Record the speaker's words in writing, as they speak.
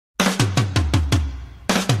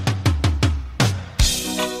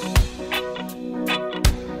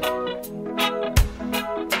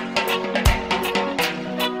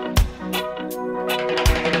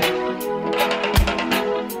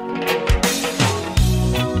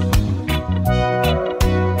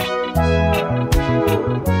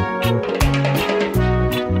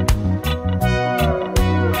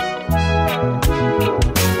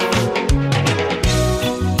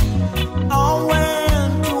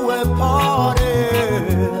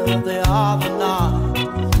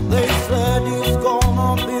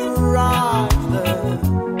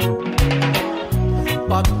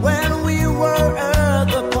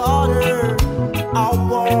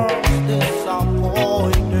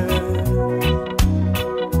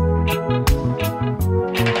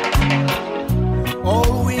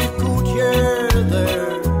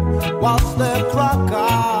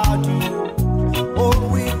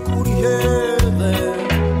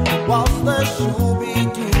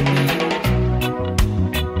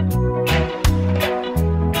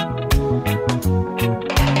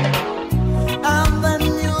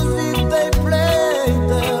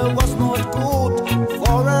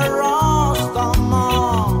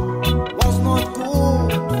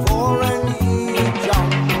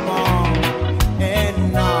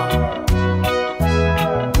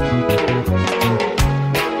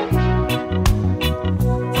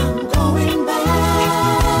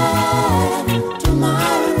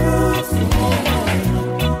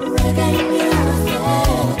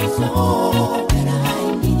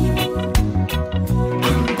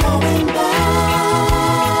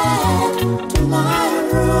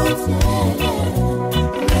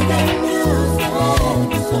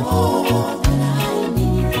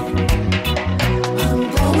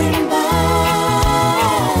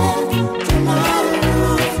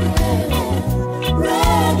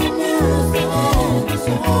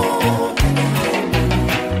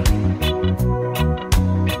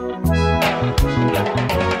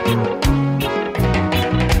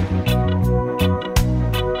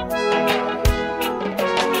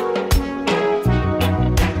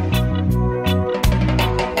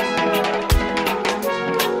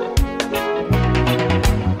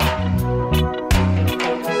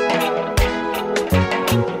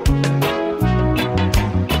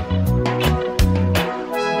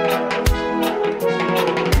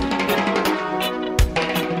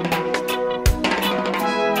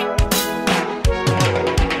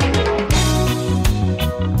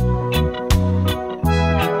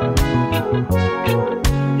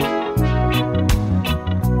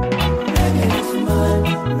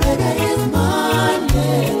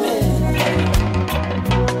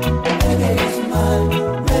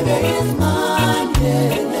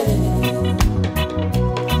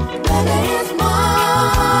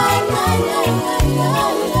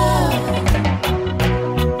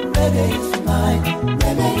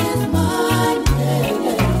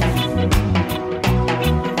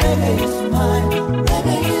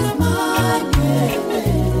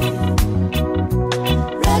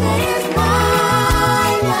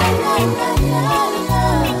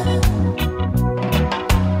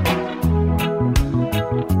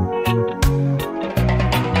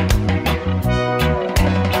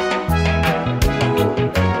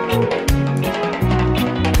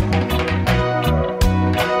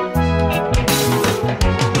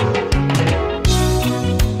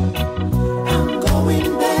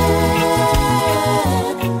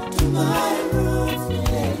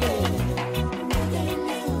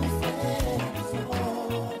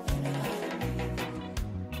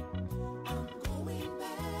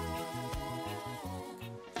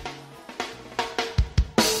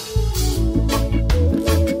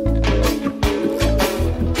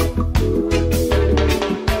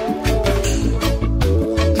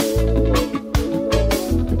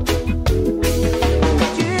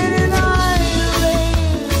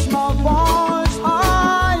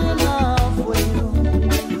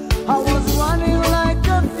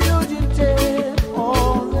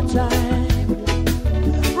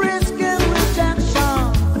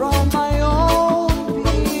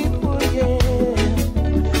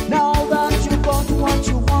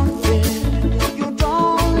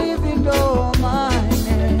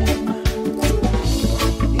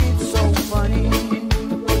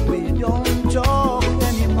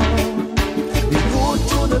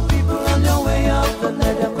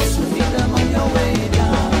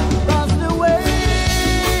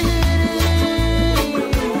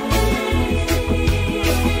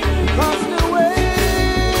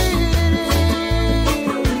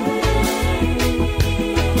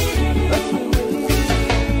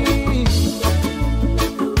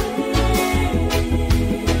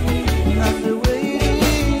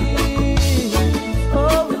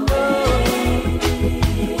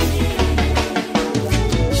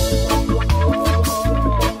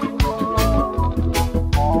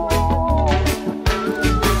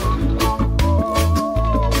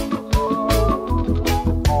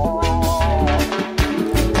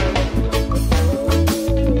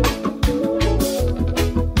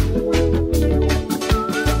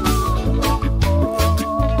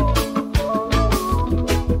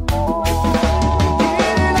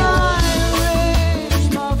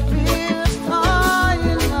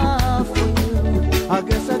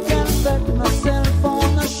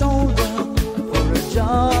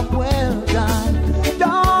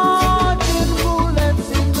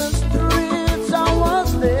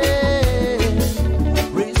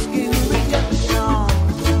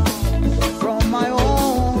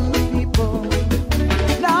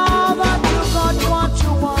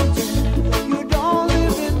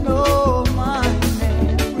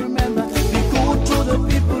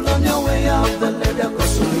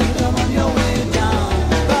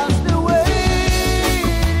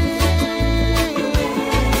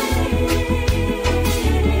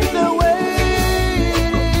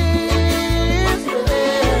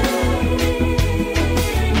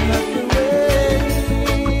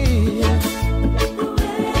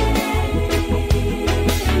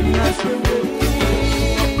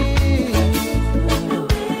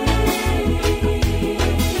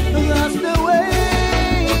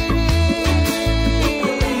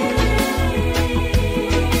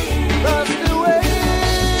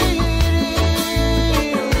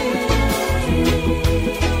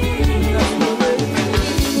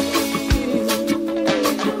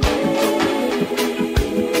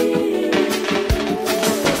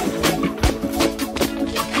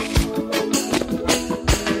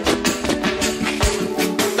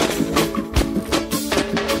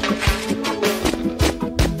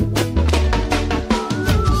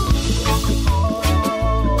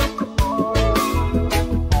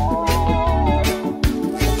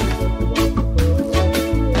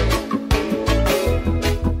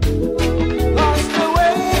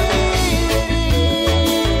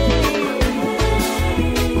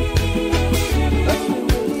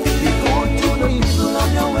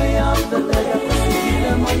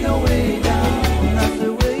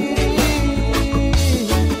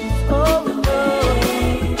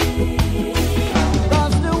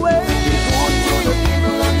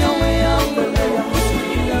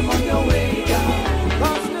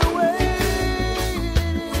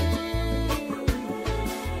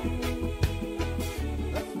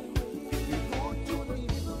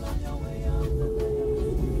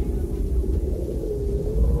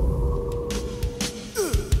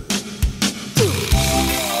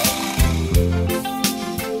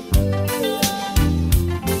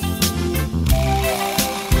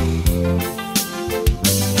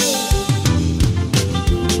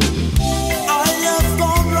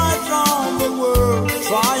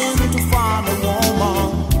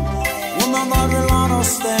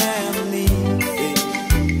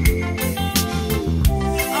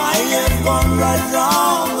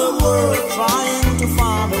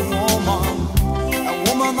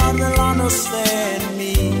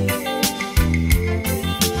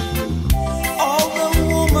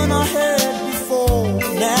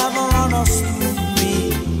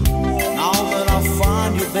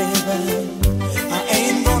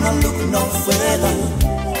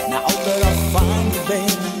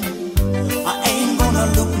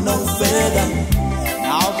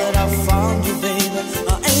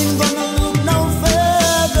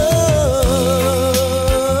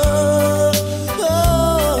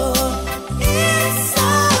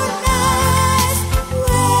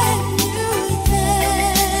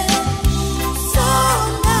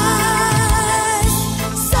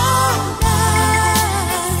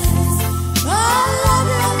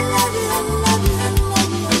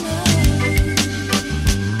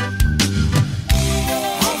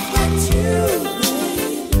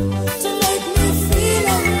To make me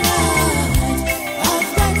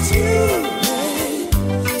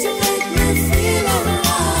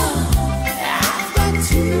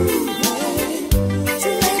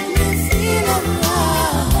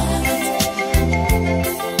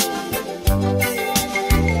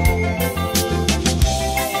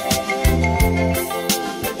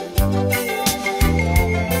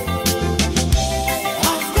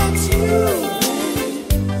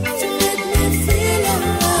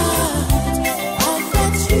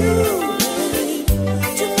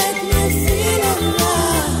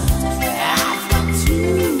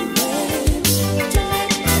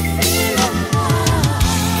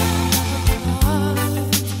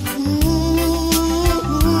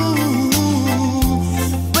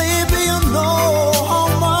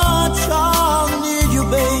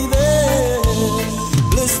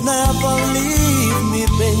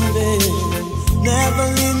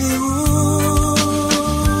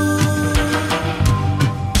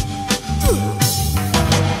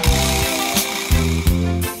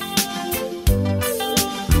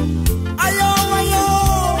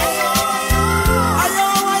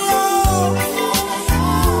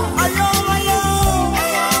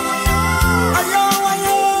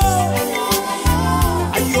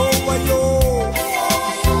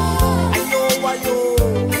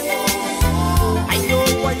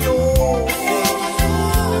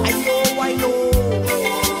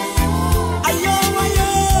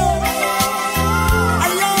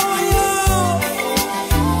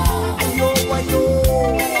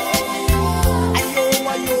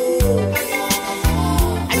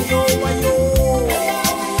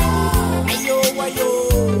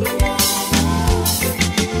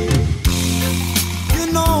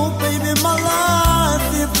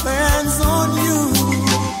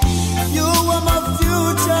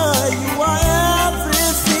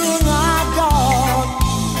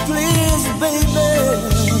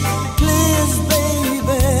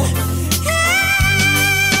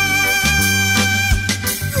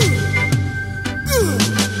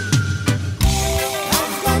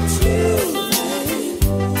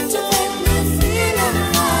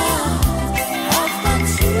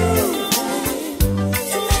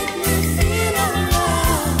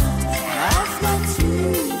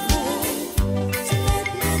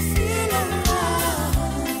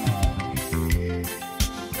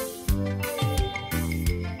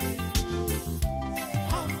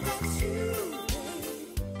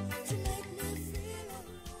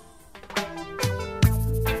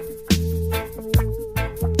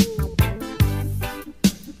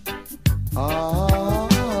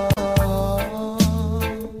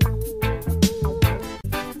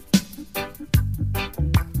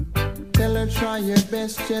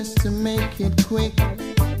best just to make it quick.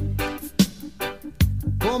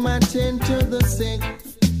 For my 10 to the 6.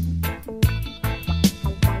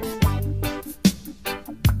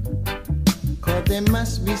 Cause there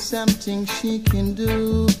must be something she can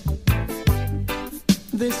do.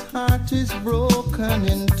 This heart is broken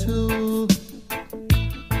in two.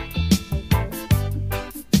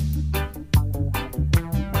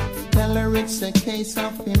 Tell her it's a case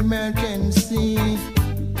of emergency.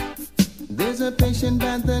 There's a patient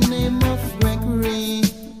by the name of Gregory.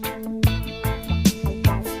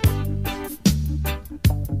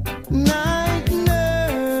 Night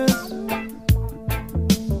nurse,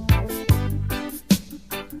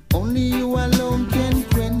 only you alone can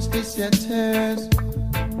quench this thirst.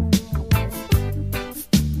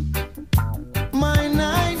 My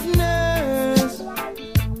night nurse,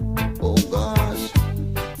 oh gosh,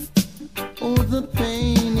 oh the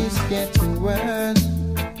pain is getting worse.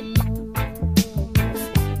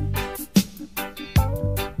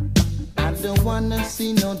 Don't wanna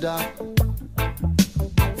see no doctor.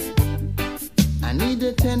 I need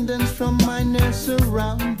attendance from my nurse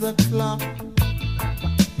around the clock.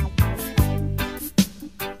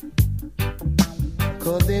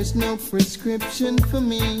 Cause there's no prescription for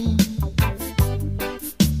me.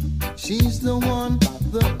 She's the one,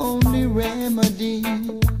 the only remedy.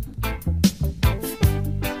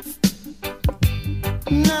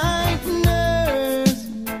 Night nurse,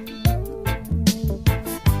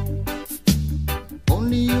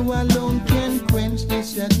 only you alone can quench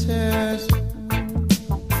this thirst.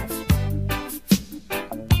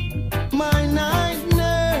 My night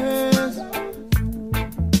nurse,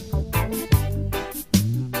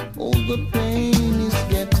 oh the pain is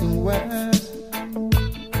getting worse.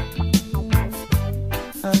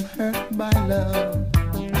 I'm hurt by love.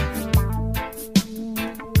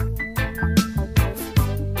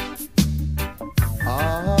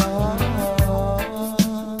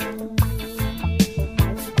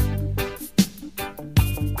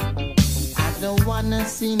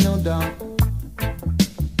 See no doubt.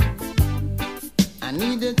 I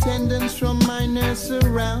need attendance from my nurse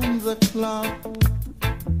around the clock.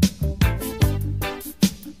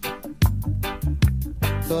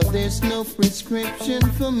 Cause there's no prescription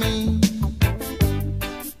for me.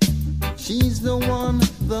 She's the one,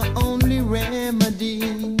 the only remedy.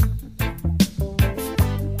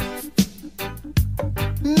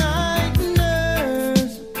 Night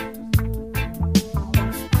nurse,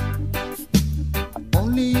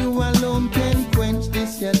 only you alone can quench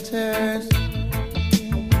this thirst.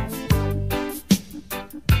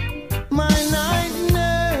 My night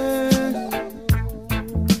nurse,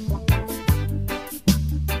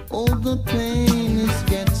 oh the pain is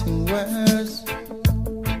getting worse.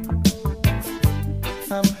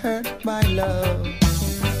 I'm hurt by love.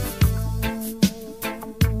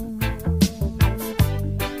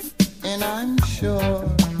 And I'm sure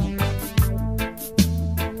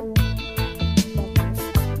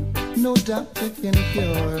no doctor can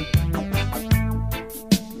cure.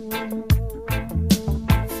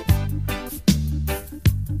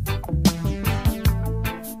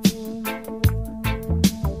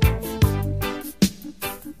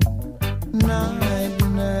 Night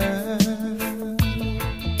nurse,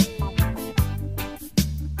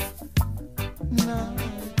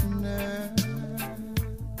 night nurse,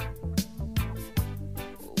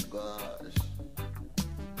 oh gosh.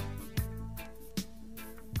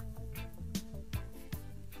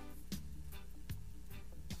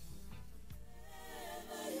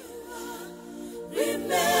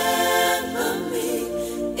 Remember me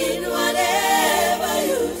in whatever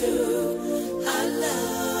you do. I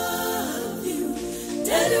love you.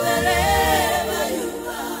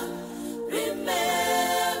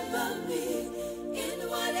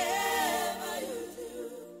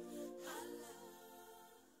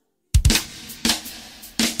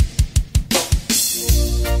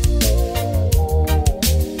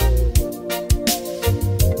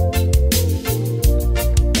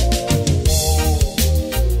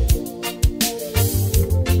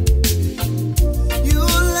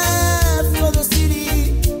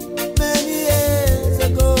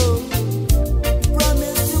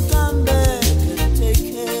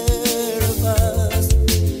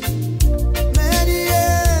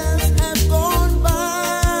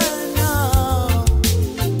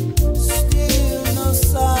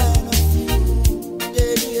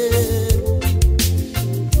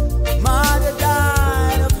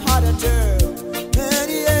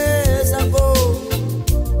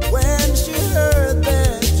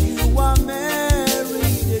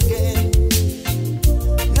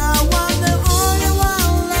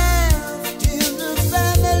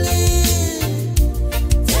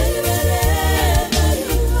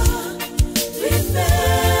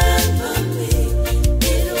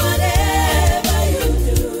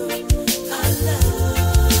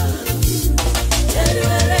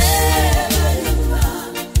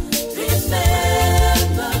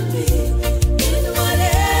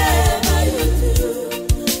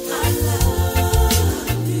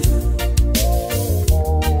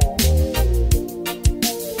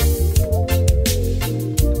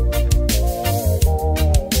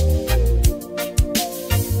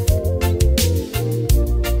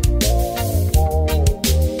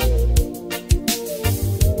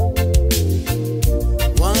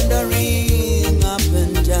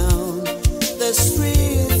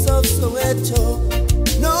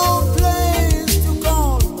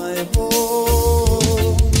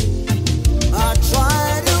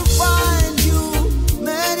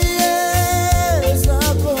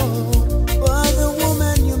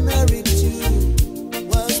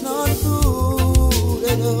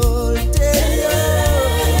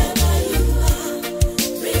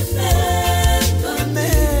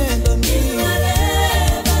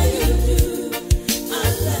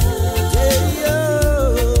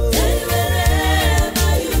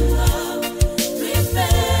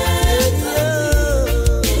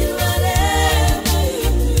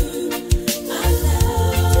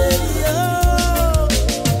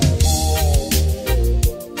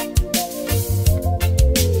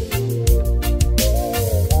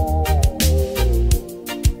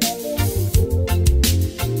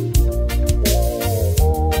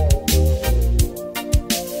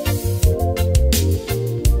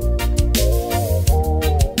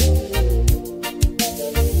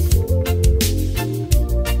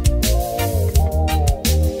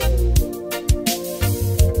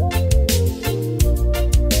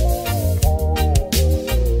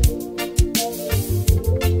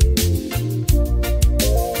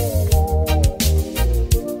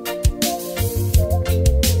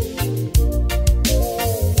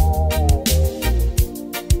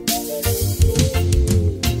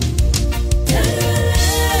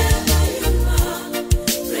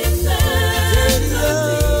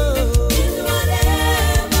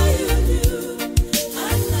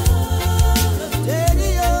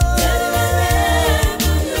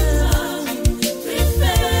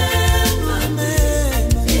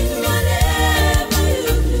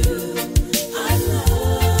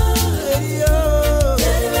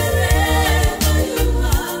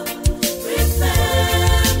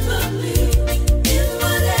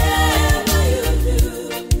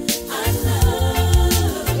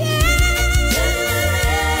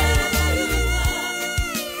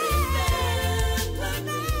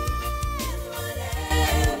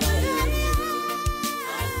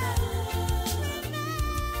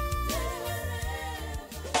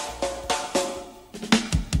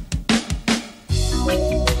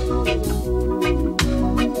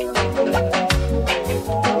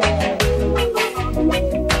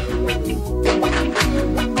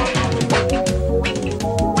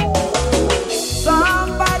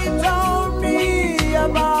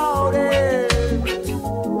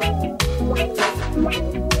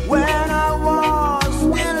 When I was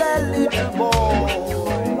still a little boy,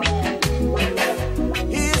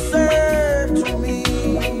 he said to me,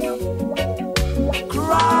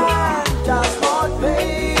 crime does not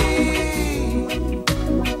pay.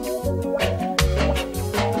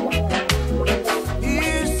 He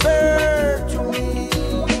said to me,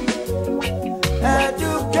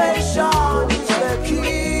 education is the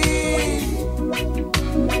key.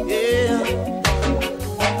 Yeah.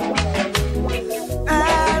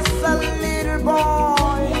 As a little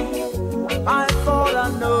boy, I thought I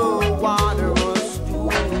knew what I was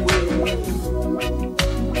doing.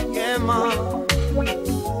 Yeah, man.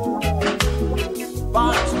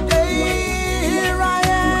 But today, here I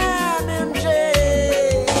am in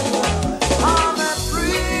jail. I'm a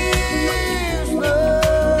prisoner.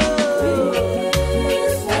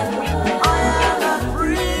 I am a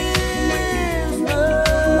prisoner.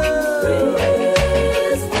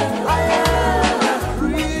 I am a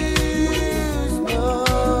prisoner.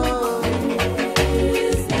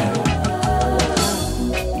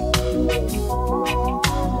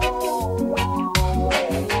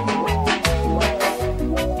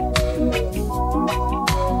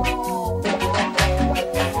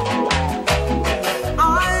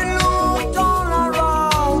 I looked all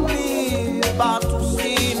around me, but to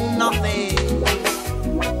see nothing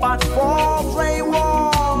but four gray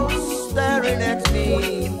walls staring at me.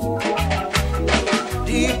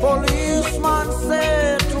 The policeman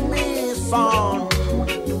said to me, son,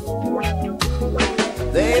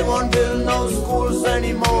 they won't build no schools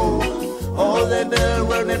anymore. All they build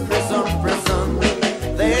will be prison.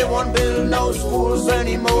 They won't build no schools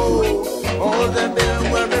anymore. All they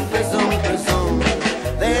build will be prison.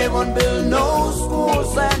 They won't build no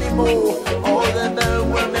schools anymore. All they build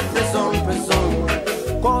will be prison.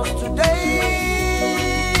 'Cause today,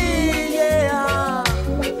 yeah,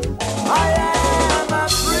 I am a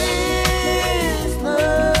prisoner.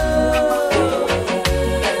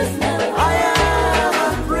 I am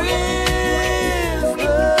a prisoner.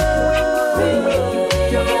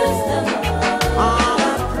 I'm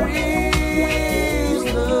a prisoner.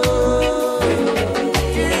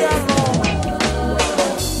 Yeah, Lord.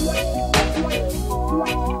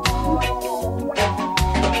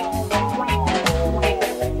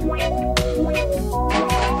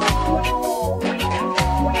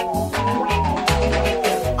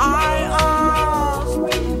 I asked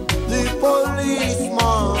the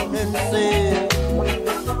policeman and said,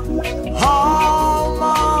 how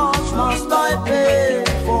much must I pay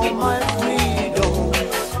for my freedom?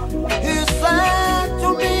 He said to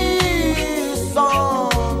me, son,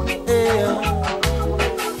 yeah,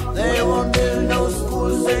 they won't build no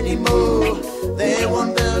schools anymore. They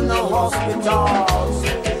won't build no hospitals.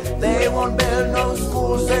 They won't build no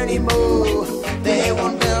schools anymore. They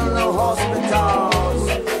won't build no hospitals.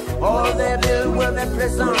 All they build will be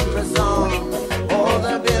prison. All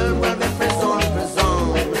they build will be prison.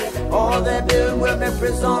 All they build will be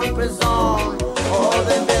prison. All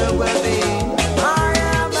they build will be. I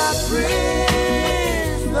am a prisoner.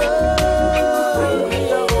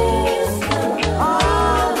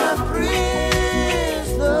 I'm a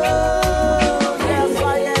prisoner. Yes,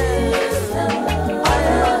 I am. I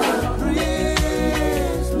am a prisoner.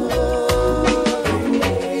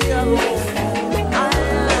 Yeah, Lord. I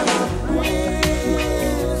am a prisoner.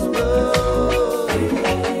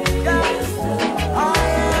 Yes, I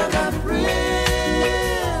am a prisoner.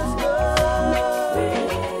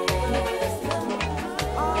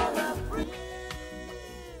 I'm a prisoner.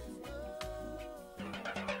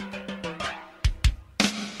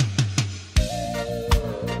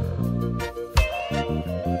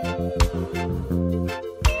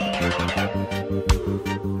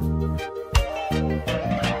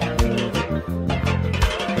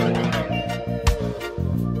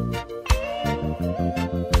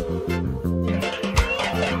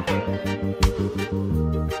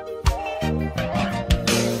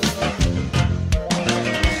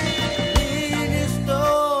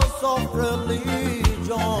 Ministers of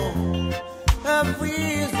religion have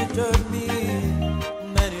visited me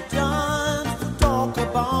many times to talk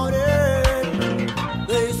about it.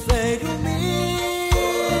 They say to me,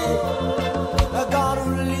 I gotta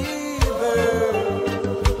leave her.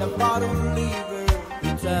 I gotta leave her.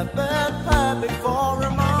 It's a bad habit for a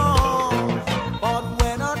mom. But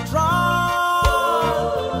when I try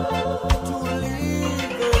to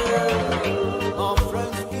leave her, my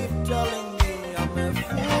friends keep telling me I'm a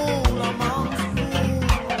fool amongst fools.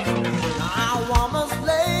 Now I'm a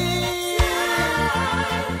slave.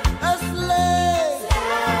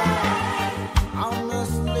 I'm a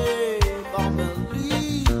slave. I'm a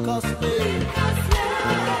legal slave.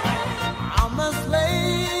 I'm a slave.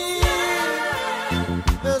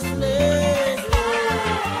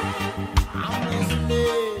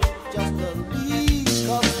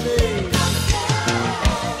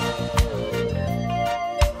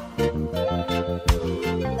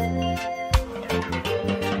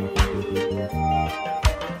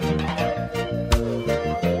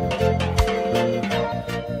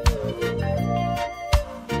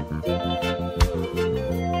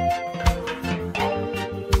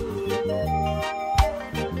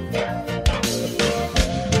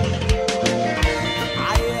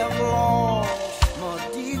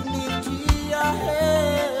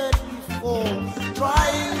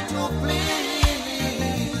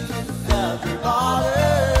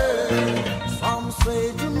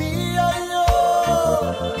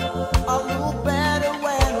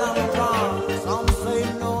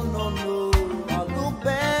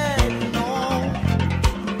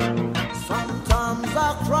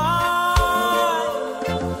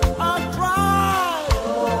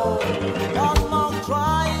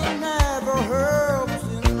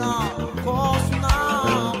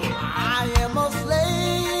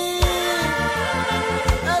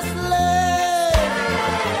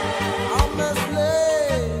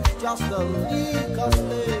 just a legal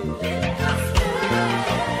slave.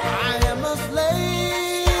 I am a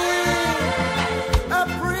slave, a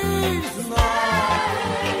prisoner.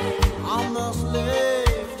 I'm a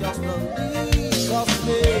slave, just a legal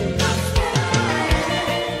slave.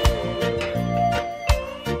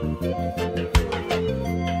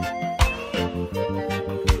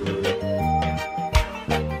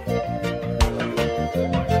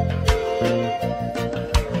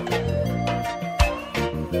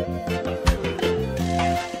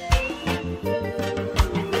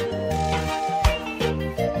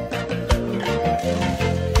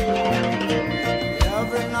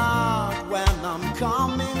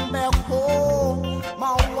 Coming back home,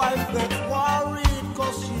 my wife gets worried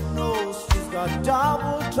 'cause she knows she's got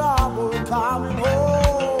double trouble coming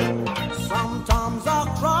home. Sometimes I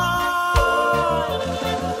cry,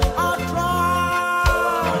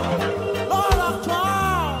 Lord I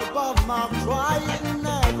cry, but my crying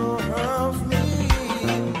never hurts me,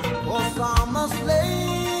 'cause I'm a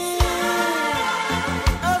slave,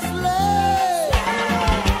 a slave.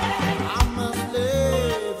 I'm a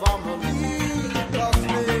slave, I'm a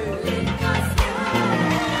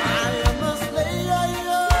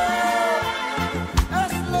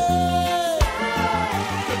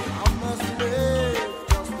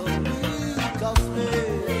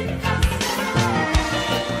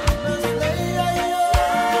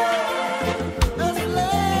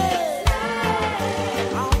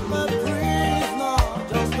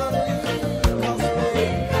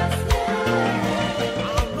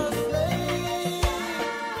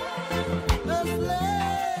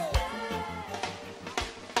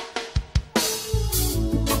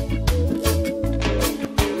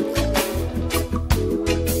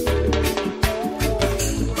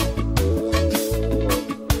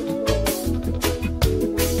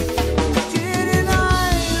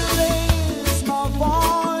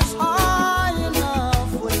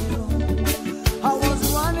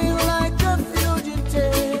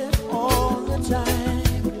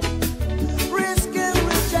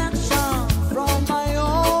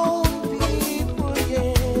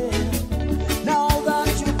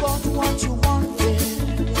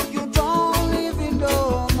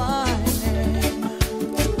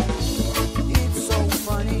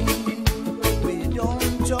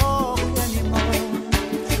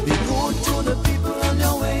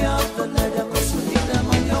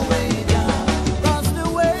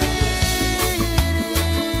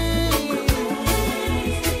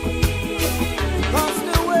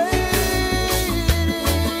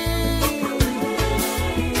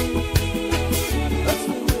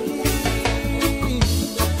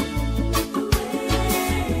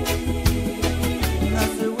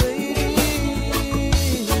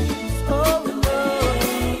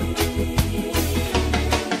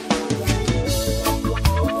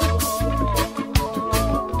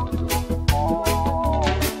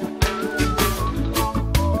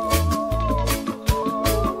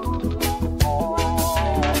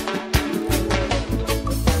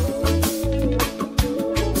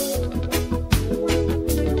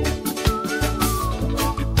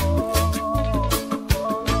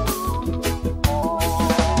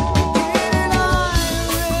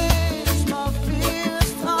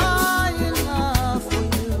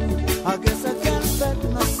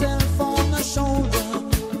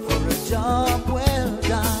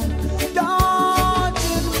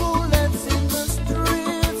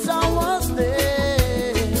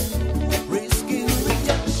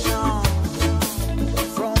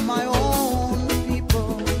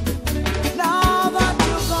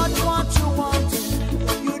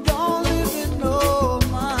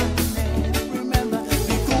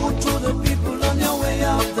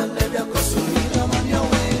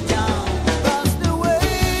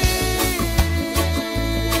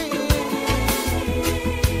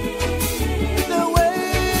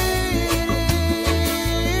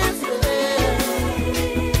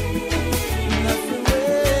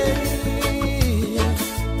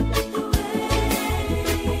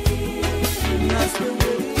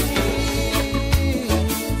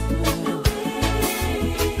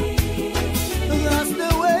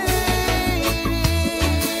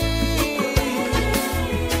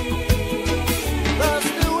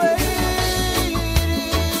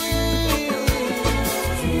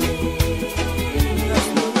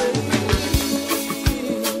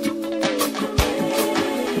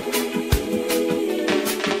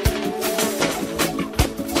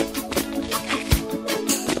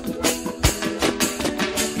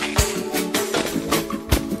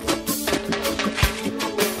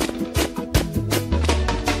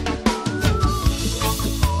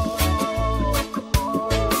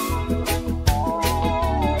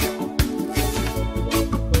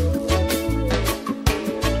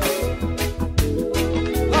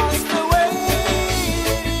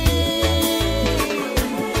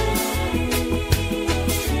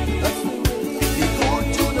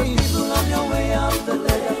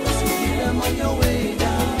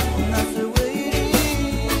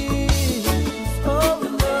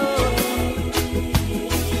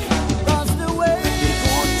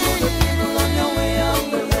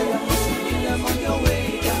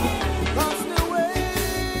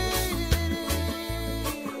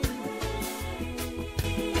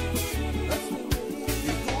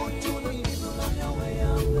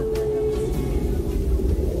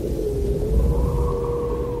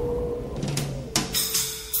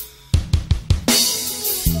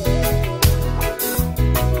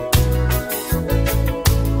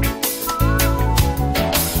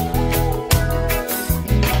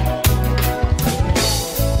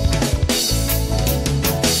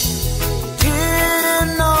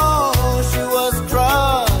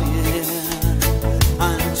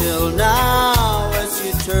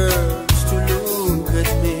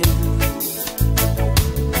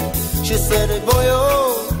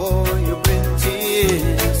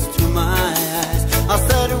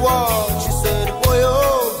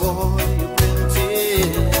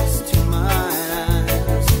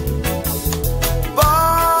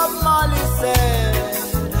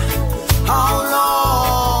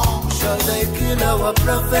our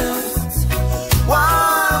prophets,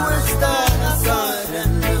 while we stand aside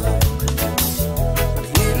and look.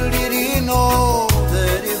 Little did he know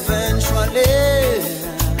that eventually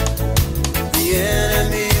the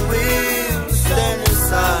enemy will stand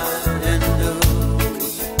aside and look.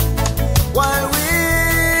 While we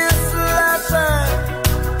slash and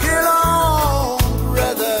kill our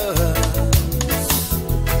brothers,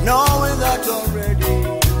 knowing that already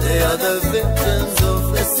they are the victims of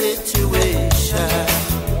the situation.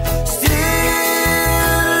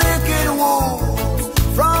 Still licking wounds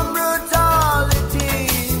from brutality.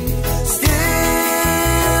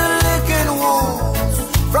 Still licking wounds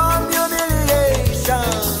from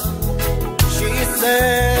humiliation. She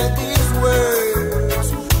said these words,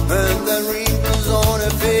 and the wrinkles on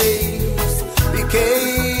her face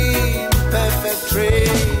became perfect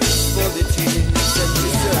trace for the tears that she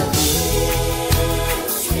said.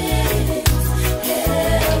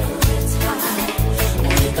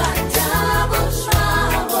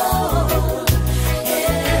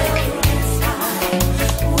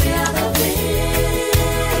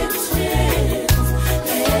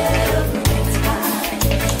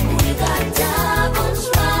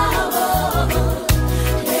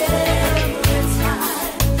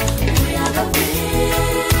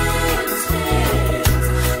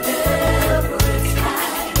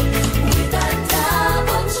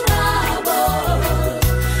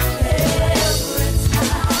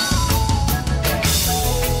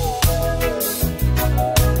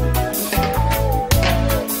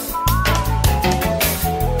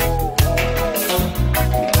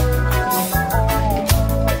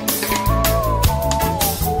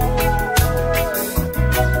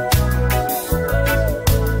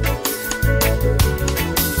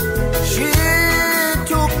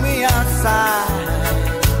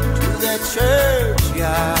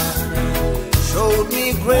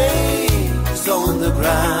 Graves on the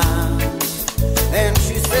ground, and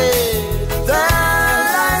she said, there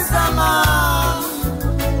lies a man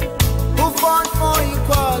who fought for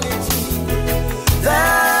equality.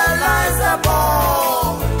 There lies a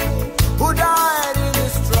boy who died in the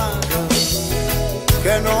struggle.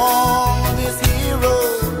 Can all these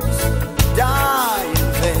heroes die in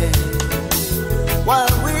vain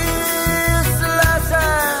while we slash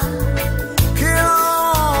and kill?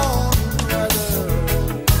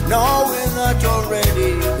 Knowing that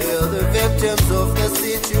already they're the victims of the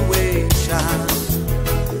situation.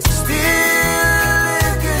 Still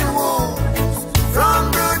licking wounds from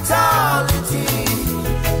brutality.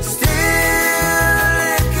 Still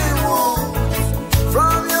licking wounds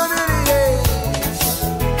from humiliation.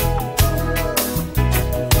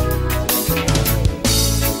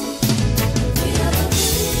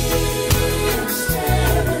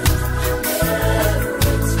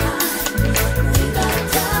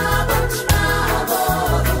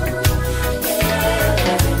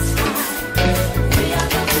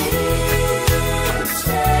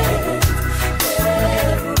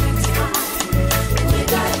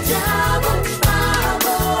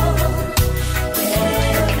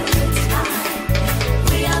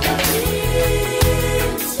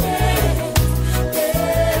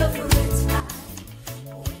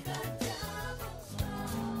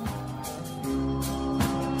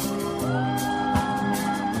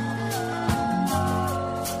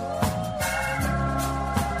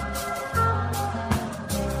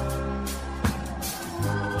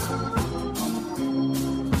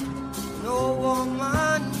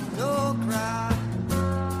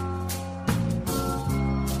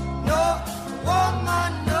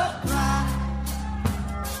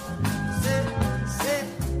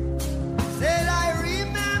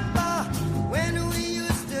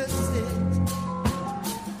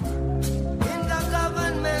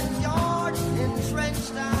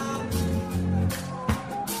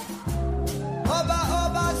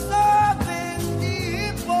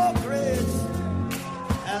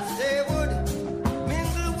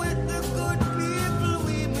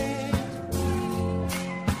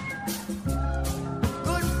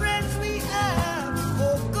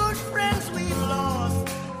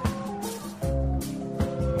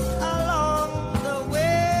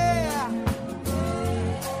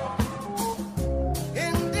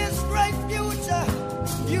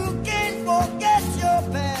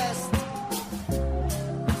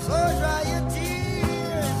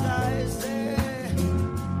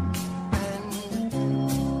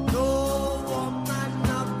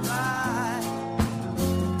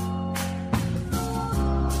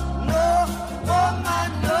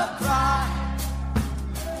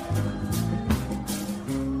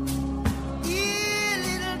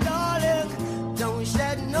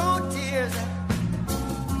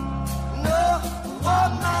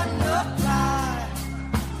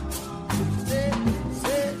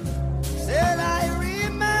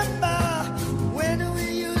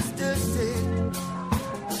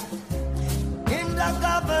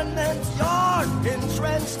 tenement yard in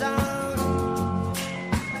Trenchtown.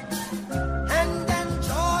 And then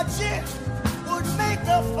Georgie would make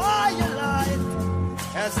the firelight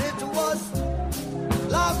as it was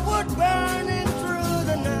love would burning through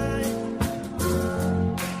the night.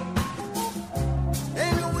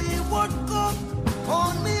 And we would cook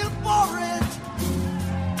cornmeal porridge,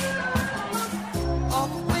 of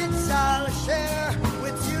which I'll share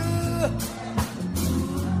with you.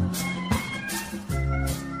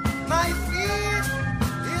 My feet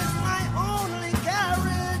is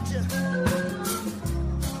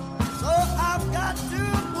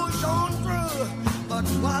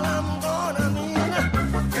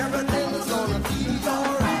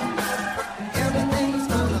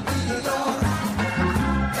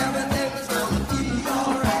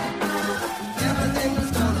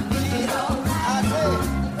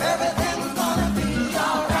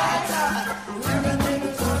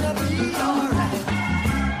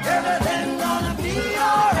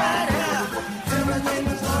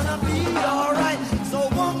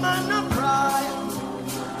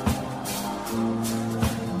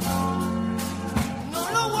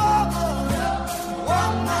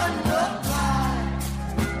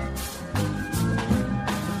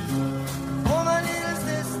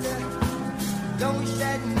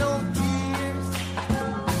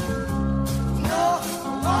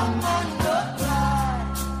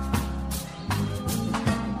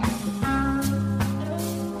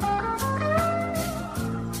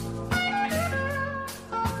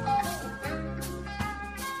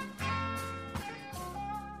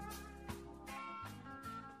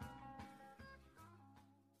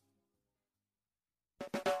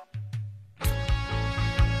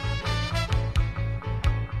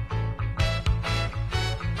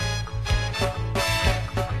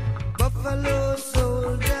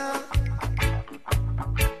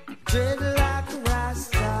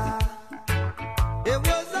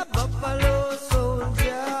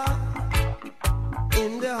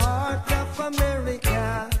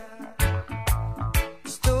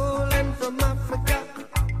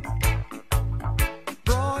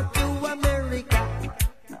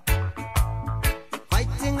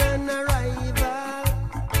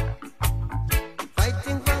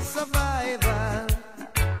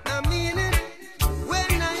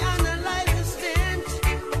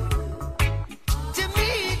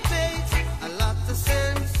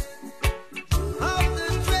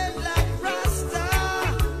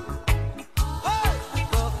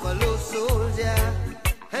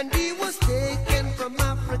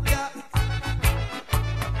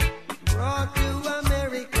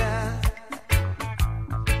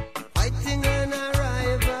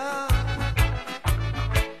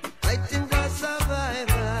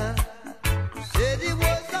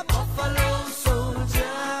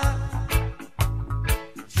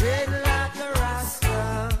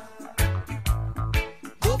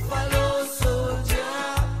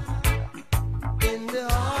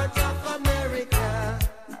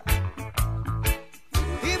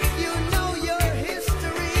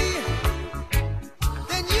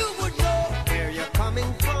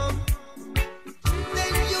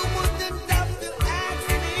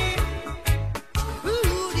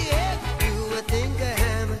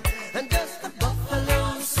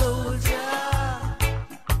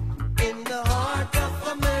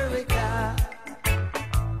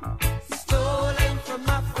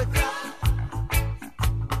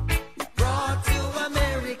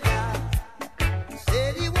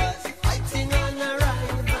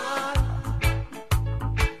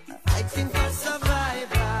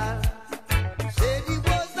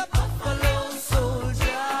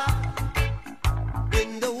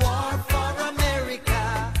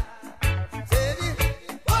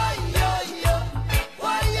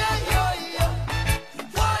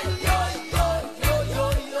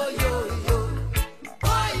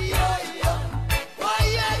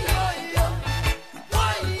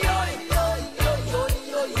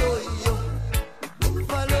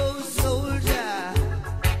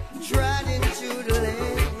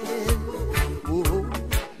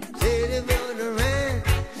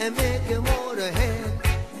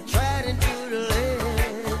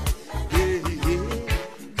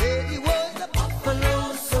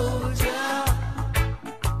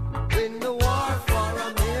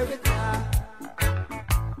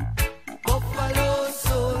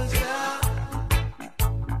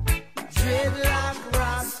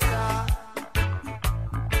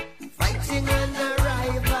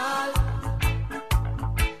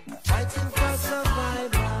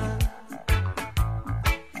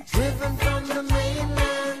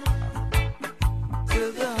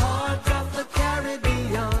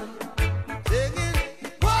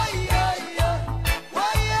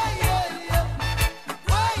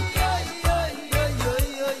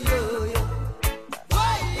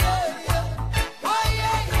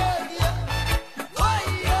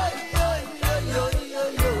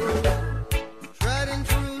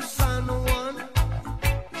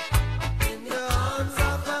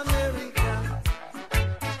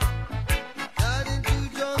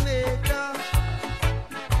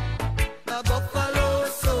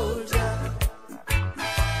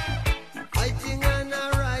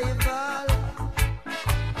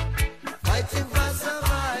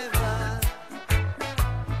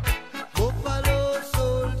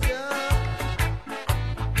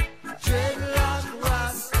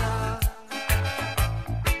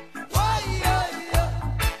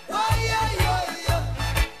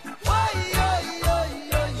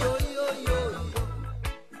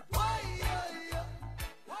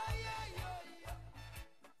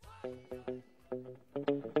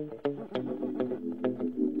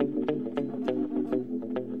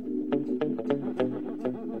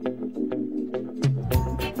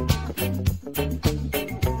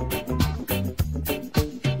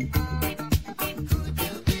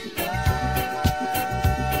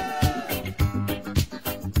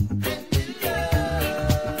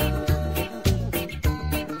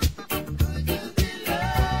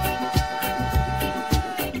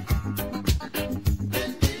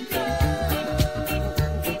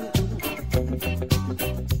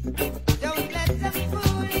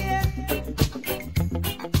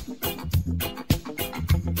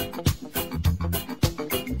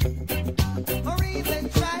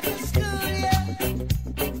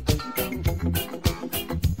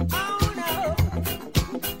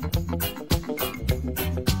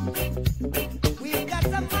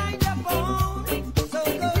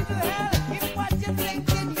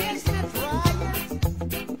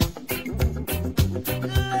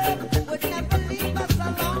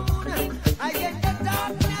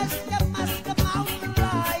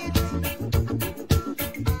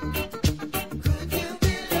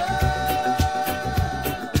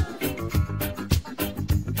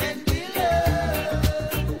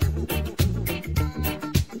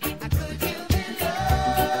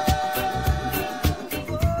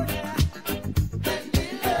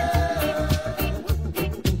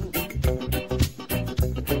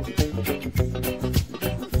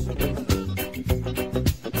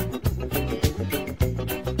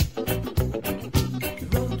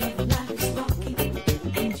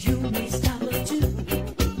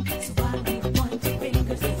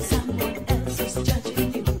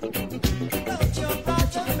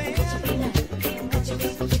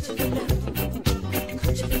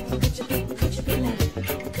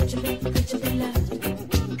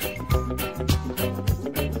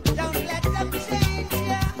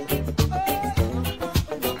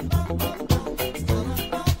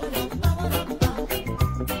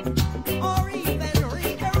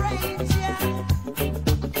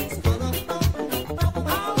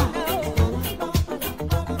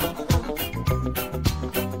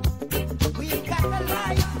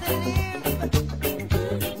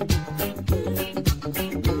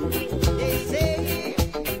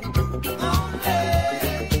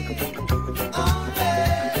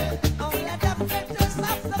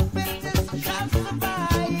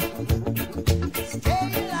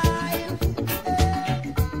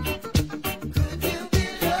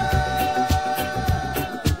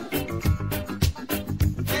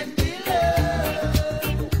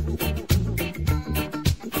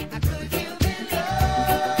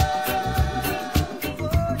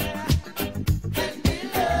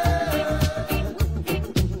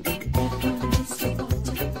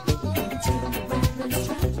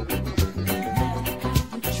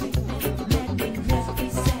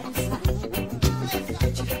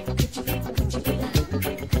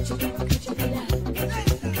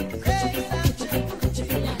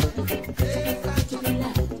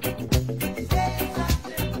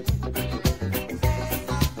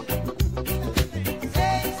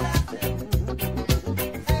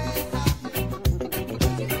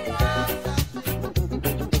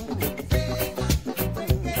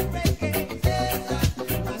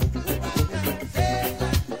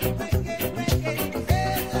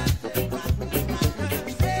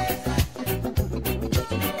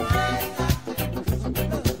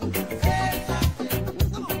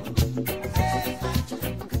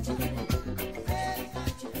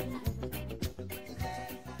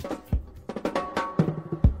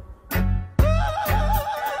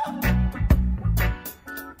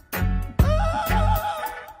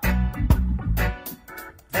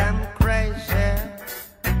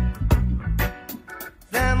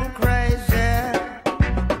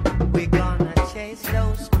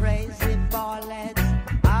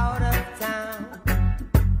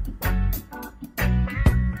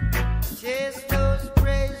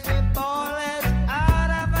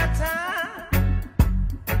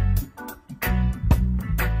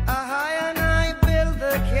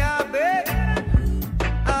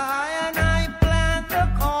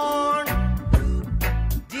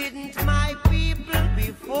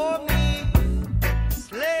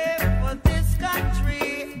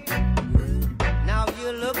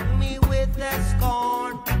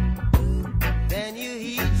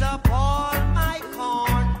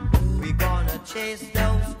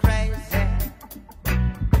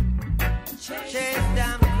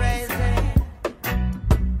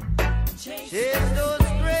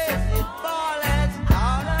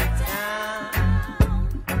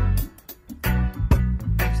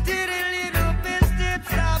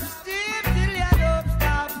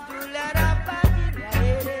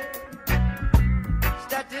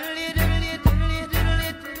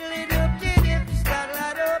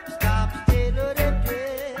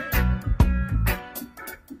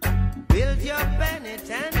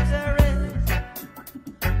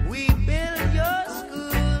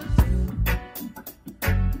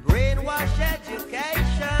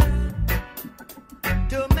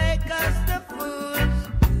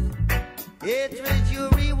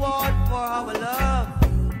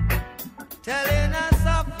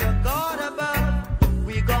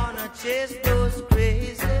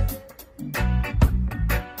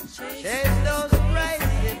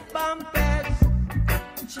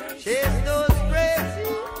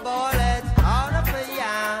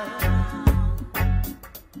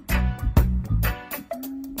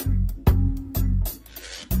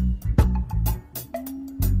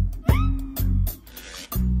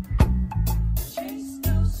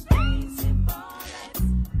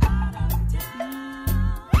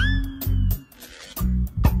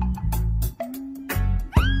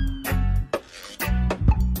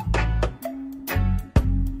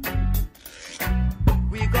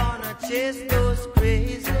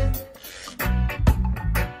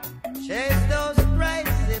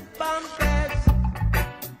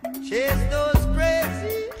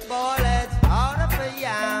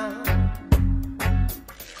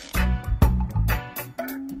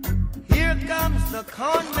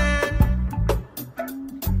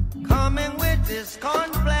coming with this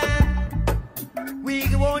con plan.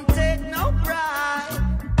 We won't take no pride.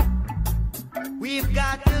 We've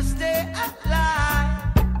got to stay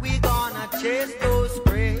alive. We're gonna chase those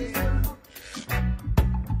crazy.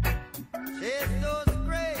 Chase those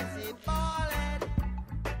crazy ballheads.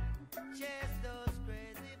 Chase those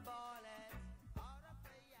crazy ballheads. Out of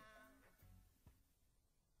the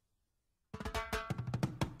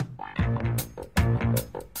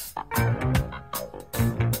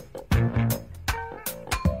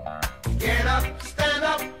Get up, stand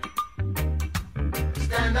up.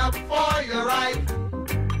 Stand up for your right.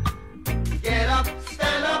 Get up,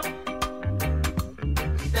 stand up.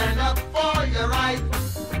 Stand up for your right.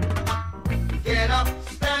 Get up,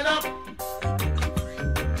 stand up.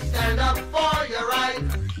 Stand up for your right.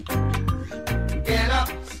 Get up,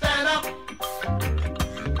 stand up.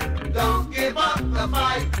 Don't give up the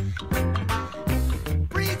fight.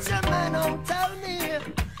 Preacher man, don't tell me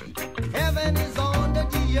heaven is under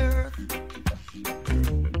the earth.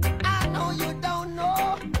 I know you don't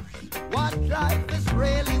know what life is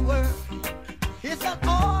really worth. It's not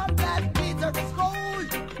all that glitter is gold.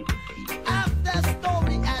 Half the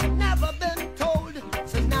story had never been told.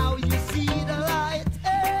 So now you see the light.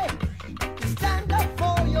 Hey, stand up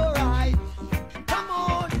for your right. Come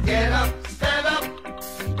on, get up, stand up.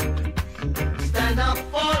 Stand up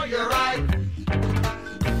for your right.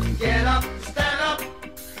 Get up, stand up.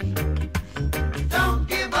 Don't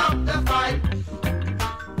give up the fight.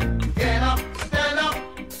 Get up, stand up.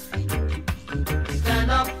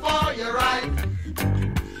 Stand up for your right.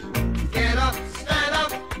 Get up, stand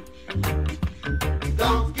up.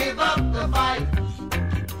 Don't give up the fight.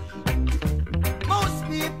 Most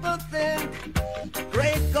people think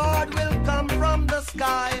great God will come from the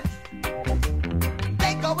sky,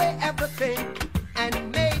 take away everything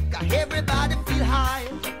and make everybody feel high.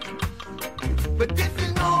 But if you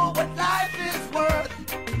know what life is worth,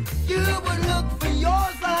 you would look for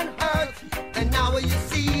yours on earth. And now you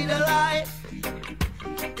see the light,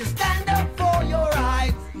 you stand up for your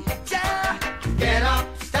rights. Ja, get up,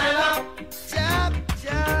 stand up. Ja,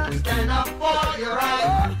 ja, stand up for your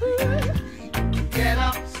rights. Get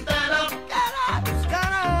up, stand up. Get up,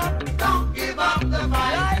 stand up. Don't give up the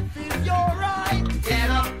fight. Life is your right. Get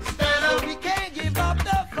up, stand up. We can't give up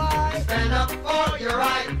the fight. Stand up for your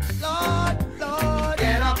right. Lord, Lord.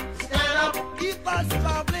 Get up, stand up. Keep us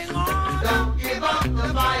traveling on. Don't give up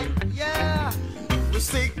the fight. Yeah. We're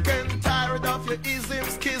sick and tired of your ism,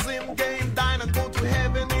 schism, game, dine and go to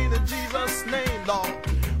heaven in Jesus' name, Lord.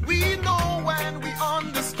 We know and we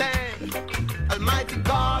understand. Almighty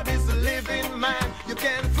God is a living man. You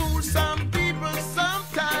can fool some people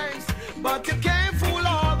sometimes, but you can't fool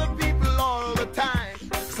all the people all the time.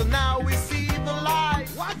 So now we see the light.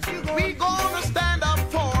 We gonna stand up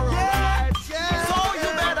for our rights. Yeah. So you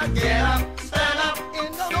better get up, stand up.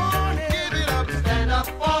 In the morning, Give it up, stand up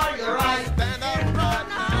for your right. stand up right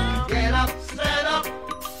now. Get up, stand up.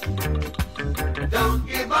 Don't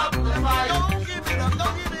give up the fight. Don't give it up,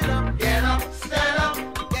 don't give it up. Get up, stand up.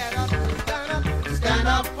 Get up, stand up. Stand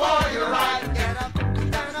up for your right. Get up,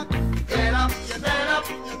 stand up. Get up, stand up.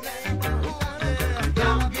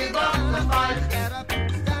 Don't give up the fight. Get up,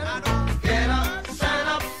 stand up. Get up, stand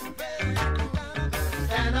up.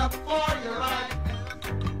 Stand up for your right.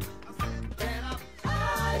 Get up.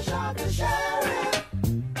 I shot the sheriff,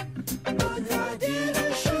 but I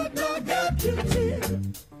didn't shoot no deputy.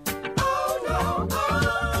 Oh no,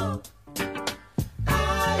 oh.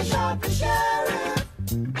 I shot the sheriff,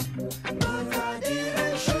 but I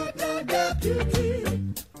didn't shoot no deputy.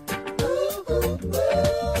 Ooh, ooh,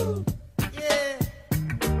 ooh. Yeah.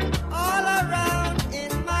 All around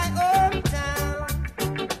in my hometown,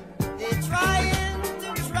 they're trying to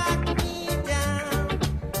track me down.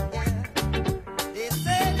 Yeah. They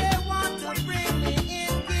say they want to bring me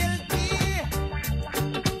in guilty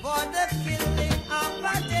for the killing of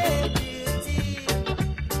a deputy,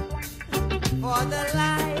 for the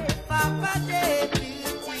life of a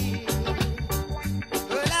deputy.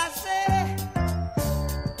 Well, I say,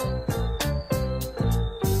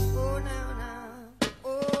 oh, now, now,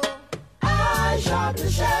 oh, I shot the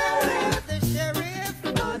sheriff,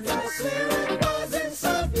 but I swear it wasn't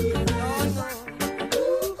self-defense. Ooh,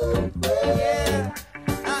 ooh, ooh. Yeah,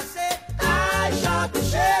 I said, I shot the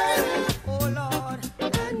sheriff, oh Lord,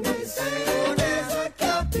 and they say there's a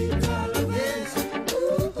capital offense.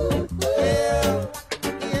 Ooh, ooh, ooh. Yeah,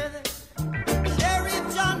 yeah. Sheriff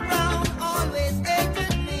John Brown always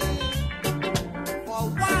hated me. For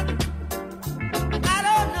what? I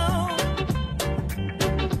don't know.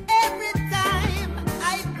 Every time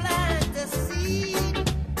I plant a seed,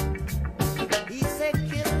 he said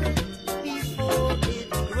kill it before it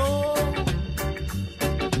grows.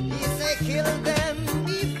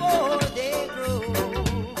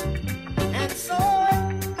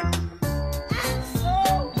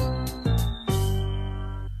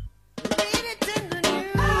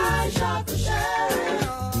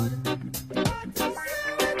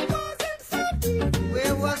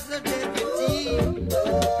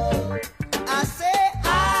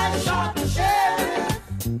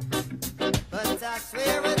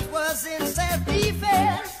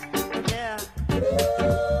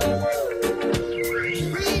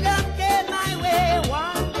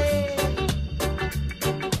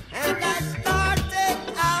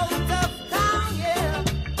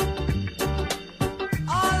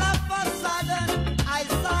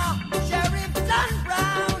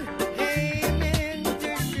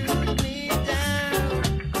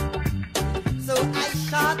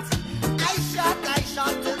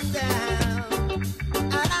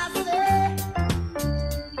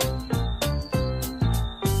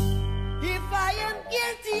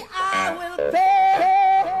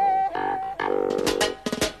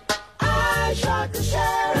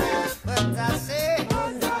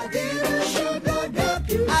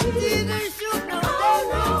 didn't shoot no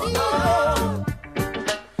deputy.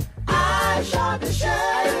 I shot the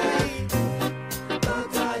sheriff,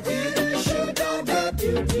 but I didn't shoot no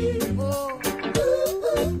deputy.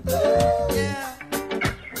 Yeah.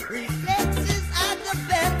 Reflexes are the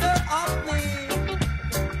better of me,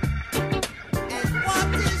 and what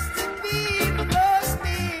is to be must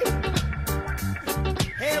be.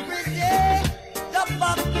 Every day the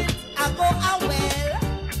bucket I go a well.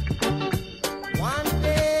 One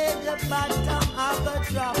day the bottom I go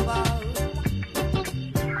drop out.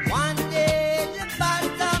 One day the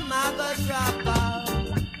bottom I go drop out.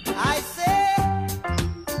 I say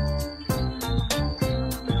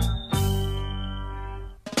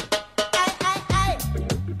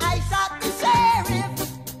I shot the sheriff.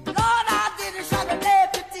 Lord, I didn't shot the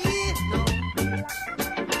deputy. No.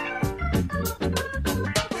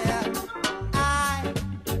 Yeah, I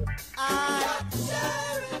shot the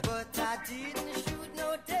sheriff, but I didn't shoot no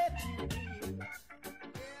deputy.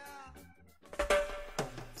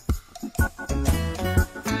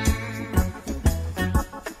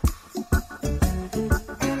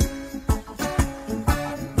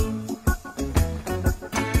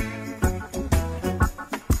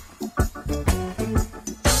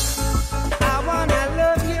 I wanna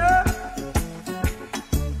love you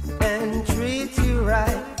and treat you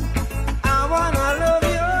right. I wanna love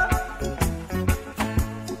you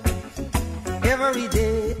every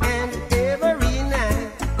day and every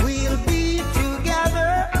night. We'll be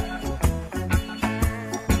together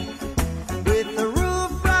with the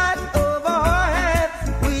roof right over our heads.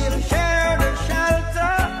 We'll share the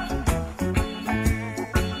shelter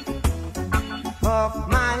of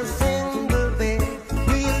my single bed.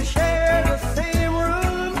 We'll share the same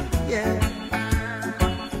room, yeah.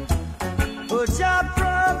 But just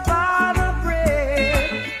provide a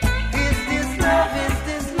bread. Is this love? Is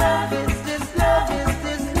this love? Is this love? Is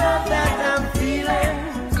this love that I'm feeling?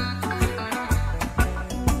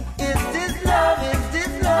 Is this love? Is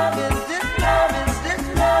this love? Is this love? Is this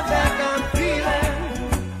love that I'm feeling?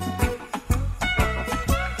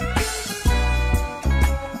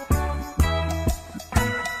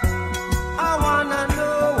 I wanna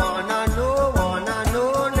know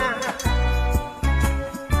now.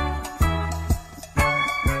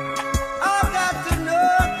 I've got to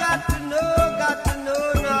know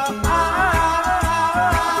now.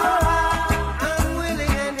 I'm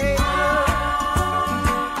willing and able.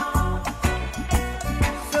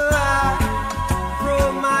 So I throw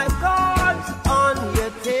my cards on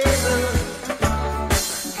your table.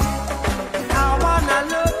 I wanna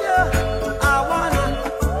love you. I wanna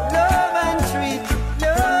love and treat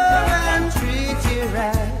you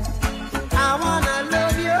right. I wanna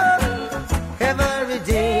love you every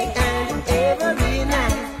day and every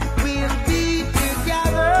night. We'll be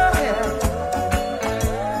together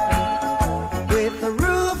with the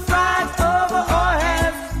roof right over our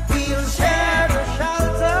heads. We'll share the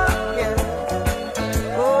shelter,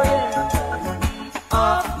 yeah. Oh yeah,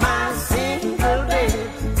 of my single bed.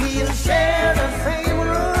 We'll share the same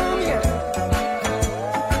room, yeah.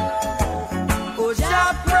 Oh,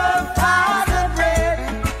 just provide the bread.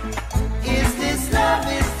 Is this love?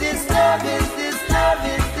 Is this love? Is this love?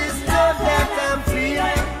 Is this love that I'm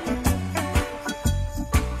feeling?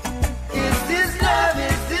 Is this love?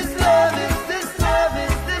 Is this love? Is this love?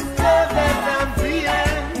 Is this love that I'm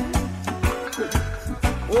feeling?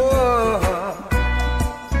 Oh,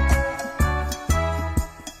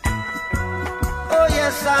 oh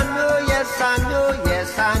yes I know, yes I know,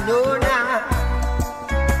 yes I know now.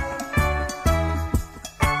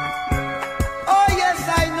 Oh yes I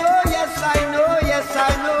know, yes I know, yes I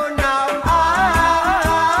know now.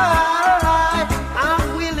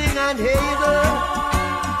 I'm willing and able.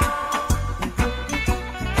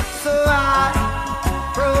 So I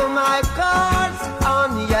throw my cards on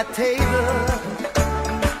your table.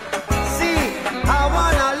 See, I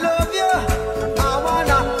wanna love you. I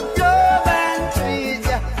wanna love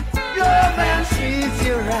and treat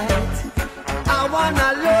you right. I wanna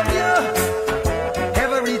love